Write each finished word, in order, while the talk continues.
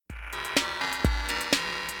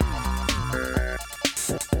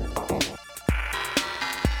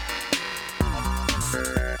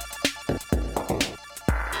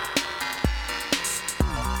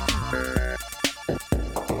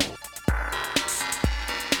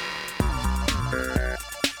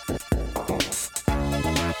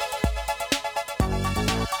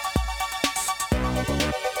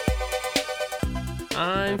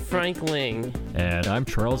Frank Ling. And I'm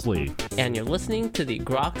Charles Lee. And you're listening to the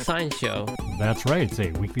Grok Science Show. That's right, it's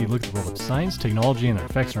a weekly look at the world of science, technology, and their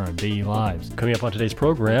effects on our daily lives. Coming up on today's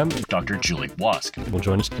program, Dr. Julie Wask will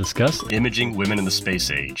join us to discuss imaging women in the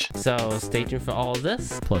space age. So stay tuned for all of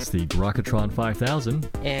this. Plus the Grokatron 5000.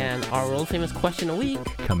 And our world-famous question a week.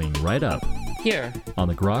 Coming right up. Here. On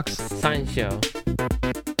the Groks Science Show.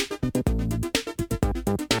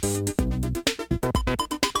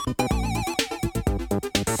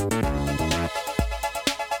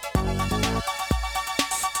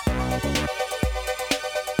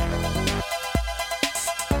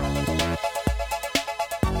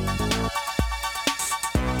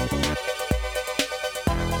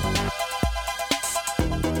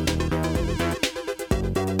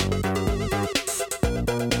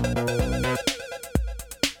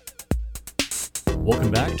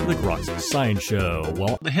 Welcome back to the Groks Science Show.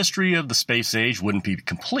 Well, the history of the space age wouldn't be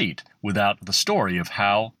complete without the story of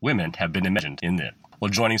how women have been imagined in it. Well,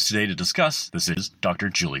 joining us today to discuss this is Dr.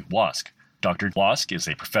 Julie Wask. Dr. Wask is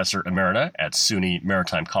a professor emerita at SUNY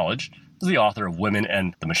Maritime College, is the author of Women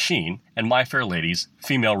and the Machine and My Fair Ladies,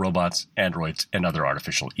 Female Robots, Androids, and Other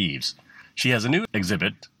Artificial Eves. She has a new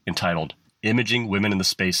exhibit entitled Imaging Women in the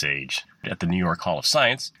Space Age at the New York Hall of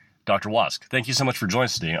Science. Dr. Wask, thank you so much for joining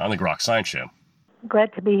us today on the Grok Science Show.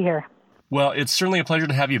 Glad to be here. Well, it's certainly a pleasure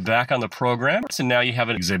to have you back on the program. So now you have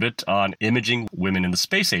an exhibit on imaging women in the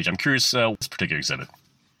space age. I'm curious, this particular exhibit.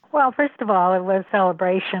 Well, first of all, it was a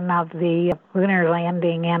celebration of the lunar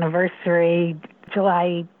landing anniversary,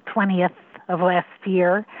 July 20th of last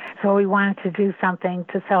year. So we wanted to do something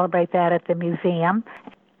to celebrate that at the museum.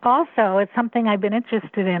 Also, it's something I've been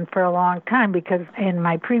interested in for a long time because in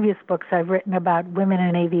my previous books I've written about women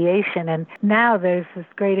in aviation, and now there's this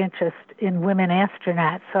great interest in women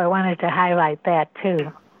astronauts, so I wanted to highlight that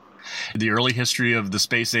too. The early history of the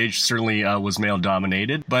space age certainly was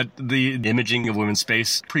male-dominated, but the imaging of women's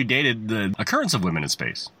space predated the occurrence of women in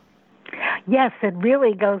space. Yes, it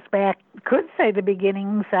really goes back, could say the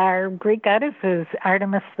beginnings are Greek goddesses,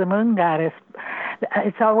 Artemis the moon goddess.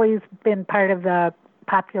 It's always been part of the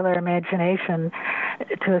popular imagination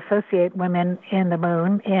to associate women in the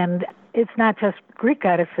moon, and it's not just Greek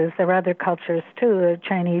goddesses, there are other cultures too, the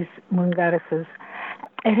Chinese moon goddesses.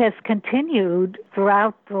 It has continued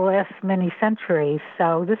throughout the last many centuries,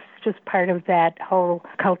 so this is just part of that whole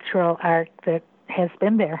cultural arc that has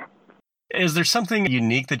been there. Is there something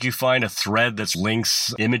unique that you find, a thread that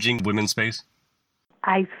links imaging women's space?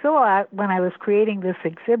 I saw when I was creating this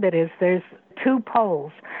exhibit is there's two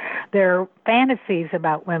poles. There are fantasies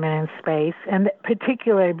about women in space, and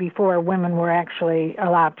particularly before women were actually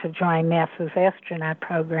allowed to join NASA's astronaut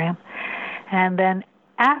program. And then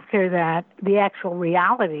after that, the actual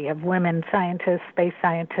reality of women scientists, space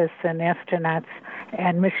scientists, and astronauts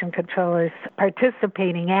and mission controllers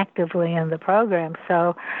participating actively in the program.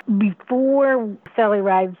 So before Sally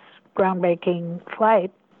Ride's groundbreaking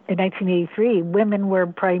flight, in 1983, women were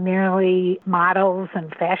primarily models in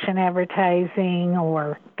fashion advertising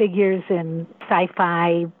or figures in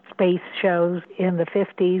sci-fi space shows in the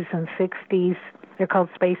 50s and 60s. They're called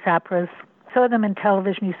space operas. You saw them in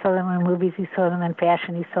television, you saw them in movies, you saw them in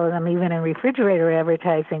fashion, you saw them even in refrigerator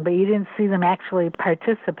advertising, but you didn't see them actually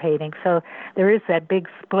participating. So there is that big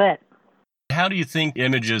split. How do you think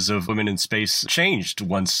images of women in space changed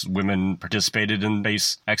once women participated in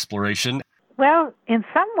space exploration? Well, in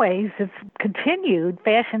some ways, it's continued.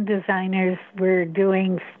 Fashion designers were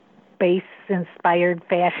doing space-inspired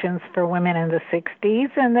fashions for women in the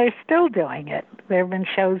 60s, and they're still doing it. There have been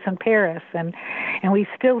shows in Paris, and we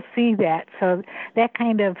still see that. So that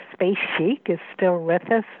kind of space chic is still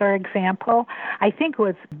with us, for example. I think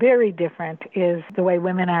what's very different is the way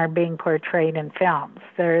women are being portrayed in films.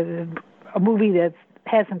 There's a movie that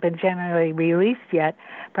hasn't been generally released yet,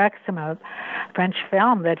 Proxima, French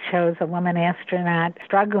film that shows a woman astronaut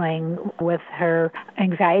struggling with her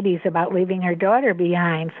anxieties about leaving her daughter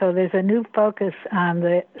behind. So there's a new focus on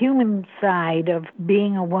the human side of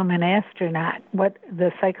being a woman astronaut, what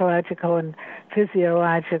the psychological and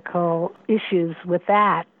physiological issues with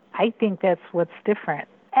that. I think that's what's different.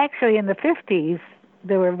 Actually, in the 50s,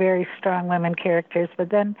 there were very strong women characters, but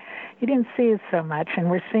then you didn't see it so much, and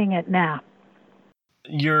we're seeing it now.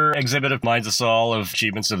 Your exhibit reminds us all of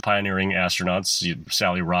achievements of pioneering astronauts,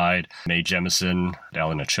 Sally Ride, Mae Jemison,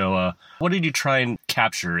 Alan Ochoa. What did you try and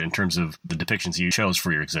capture in terms of the depictions you chose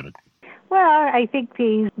for your exhibit? Well, I think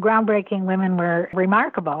these groundbreaking women were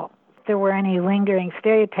remarkable. If there were any lingering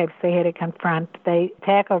stereotypes they had to confront, they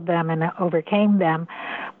tackled them and overcame them.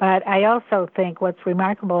 But I also think what's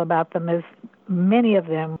remarkable about them is many of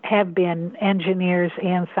them have been engineers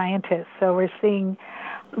and scientists. So we're seeing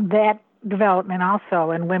that development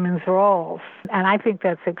also in women's roles. And I think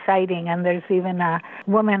that's exciting. And there's even a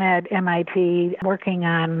woman at MIT working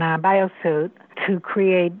on biosuit to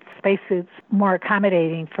create spacesuits more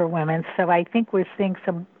accommodating for women. So I think we're seeing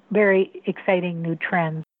some very exciting new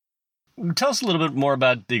trends. Tell us a little bit more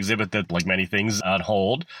about the exhibit that, like many things, on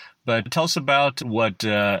hold. But tell us about what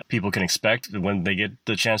people can expect when they get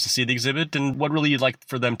the chance to see the exhibit and what really you'd like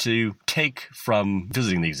for them to take from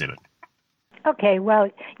visiting the exhibit. Okay, well,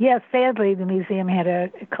 yes, sadly the museum had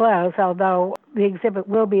to close, although the exhibit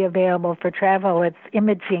will be available for travel. It's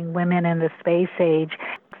Imaging Women in the Space Age.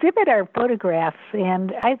 Exhibit are photographs,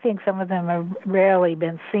 and I think some of them have rarely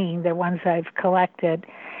been seen. They're ones I've collected,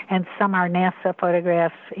 and some are NASA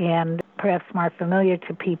photographs and perhaps more familiar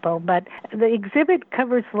to people. But the exhibit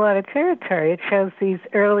covers a lot of territory. It shows these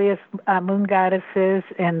earliest moon goddesses,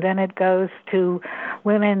 and then it goes to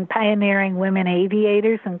pioneering women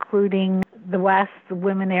aviators, including the West, the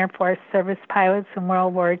women Air Force service pilots in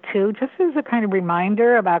World War II, just as a kind of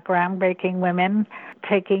reminder about groundbreaking women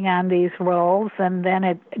taking on these roles. And then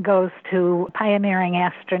it goes to pioneering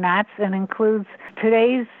astronauts and includes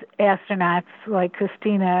today's astronauts like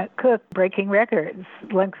Christina Koch breaking records,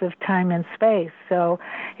 length of time in space. So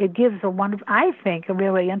it gives I think, a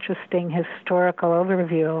really interesting historical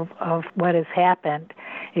overview of what has happened.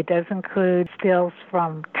 It does include stills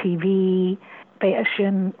from TV,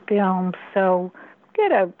 fashion, films, so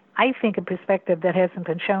get a perspective that hasn't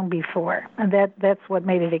been shown before. And that's what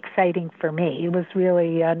made it exciting for me. It was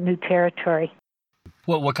really new territory.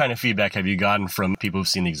 What kind of feedback have you gotten from people who've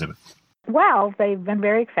seen the exhibit? Well, they've been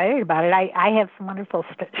very excited about it. I have some wonderful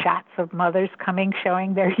shots of mothers coming,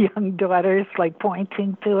 showing their young daughters, like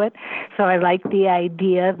pointing to it. So I like the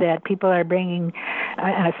idea that people are bringing in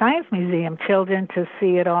a science museum children to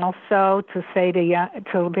see it also, to say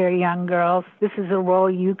to very young girls, this is a role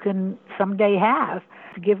you can someday have,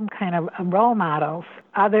 to give them kind of role models.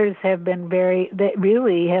 Others have been that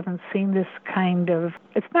really haven't seen this kind of,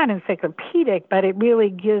 it's not encyclopedic, but it really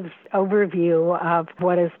gives overview of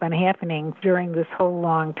what has been happening during this whole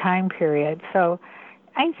long time period. So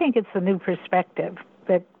I think it's a new perspective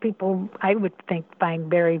that people, I would think, find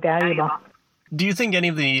very valuable. Do you think any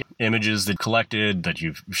of the images that collected, that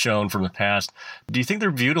you've shown from the past, do you think they're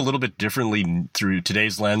viewed a little bit differently through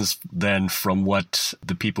today's lens than from what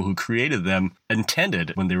the people who created them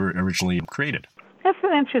intended when they were originally created? That's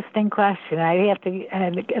an interesting question. I don't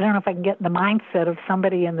know if I can get in the mindset of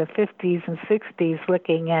somebody in the 50s and 60s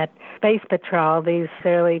looking at Space Patrol, these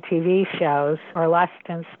early TV shows, or Lost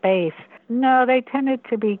in Space. No, they tended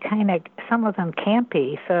to be some of them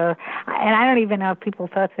campy. So, and I don't even know if people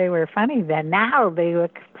thought they were funny then. Now they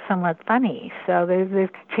look somewhat funny. So there's this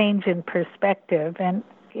change in perspective. And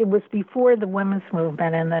it was before the women's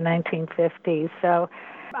movement in the 1950s. So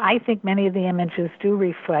I think many of the images do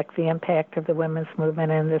reflect the impact of the women's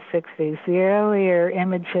movement in the 60s. The earlier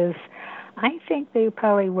images, I think they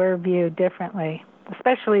probably were viewed differently,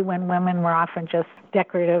 especially when women were often just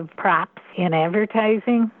decorative props in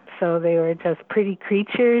advertising. So they were just pretty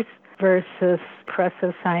creatures versus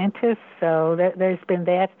impressive scientists. So there's been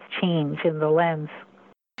that change in the lens.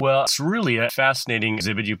 Well, it's really a fascinating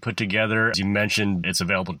exhibit you put together. As you mentioned, it's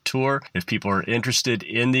available to tour. If people are interested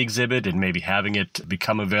in the exhibit and maybe having it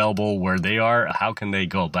become available where they are, how can they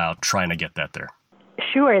go about trying to get that there?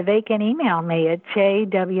 Sure, they can email me at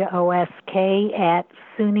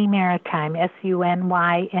jwosk@SUNY Maritime,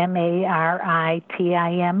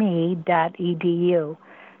 SUNYMARITIME.edu.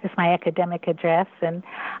 It's my academic address, and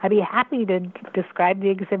I'd be happy to describe the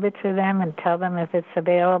exhibit to them and tell them if it's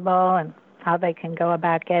available and how they can go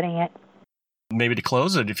about getting it. Maybe to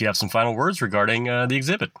close it, if you have some final words regarding the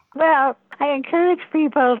exhibit. Well, I encourage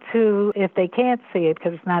people to, if they can't see it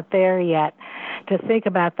because it's not there yet, to think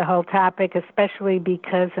about the whole topic, especially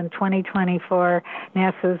because in 2024,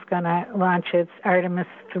 NASA is going to launch its Artemis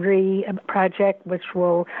 3 project, which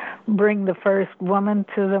will bring the first woman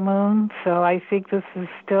to the moon. So I think this is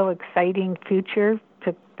still exciting future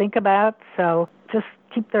to think about. So just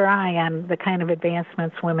keep their eye on the kind of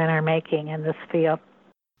advancements women are making in this field.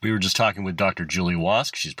 We were just talking with Dr. Julie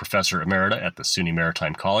Wask. She's Professor Emerita at the SUNY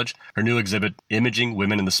Maritime College. Her new exhibit, Imaging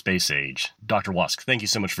Women in the Space Age. Dr. Wask, thank you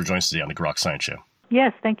so much for joining us today on the Grok Science Show.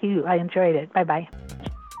 Yes, thank you. I enjoyed it. Bye-bye.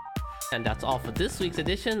 And that's all for this week's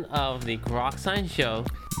edition of the Grok Science Show.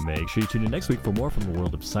 Make sure you tune in next week for more from the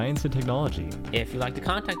world of science and technology. If you'd like to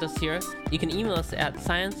contact us here, you can email us at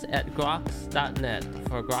science@groks.net.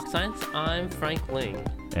 For Grok Science, I'm Frank Ling.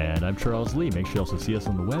 And I'm Charles Lee. Make sure you also see us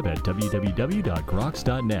on the web at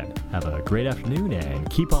www.groks.net. Have a great afternoon and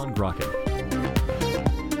keep on grokking.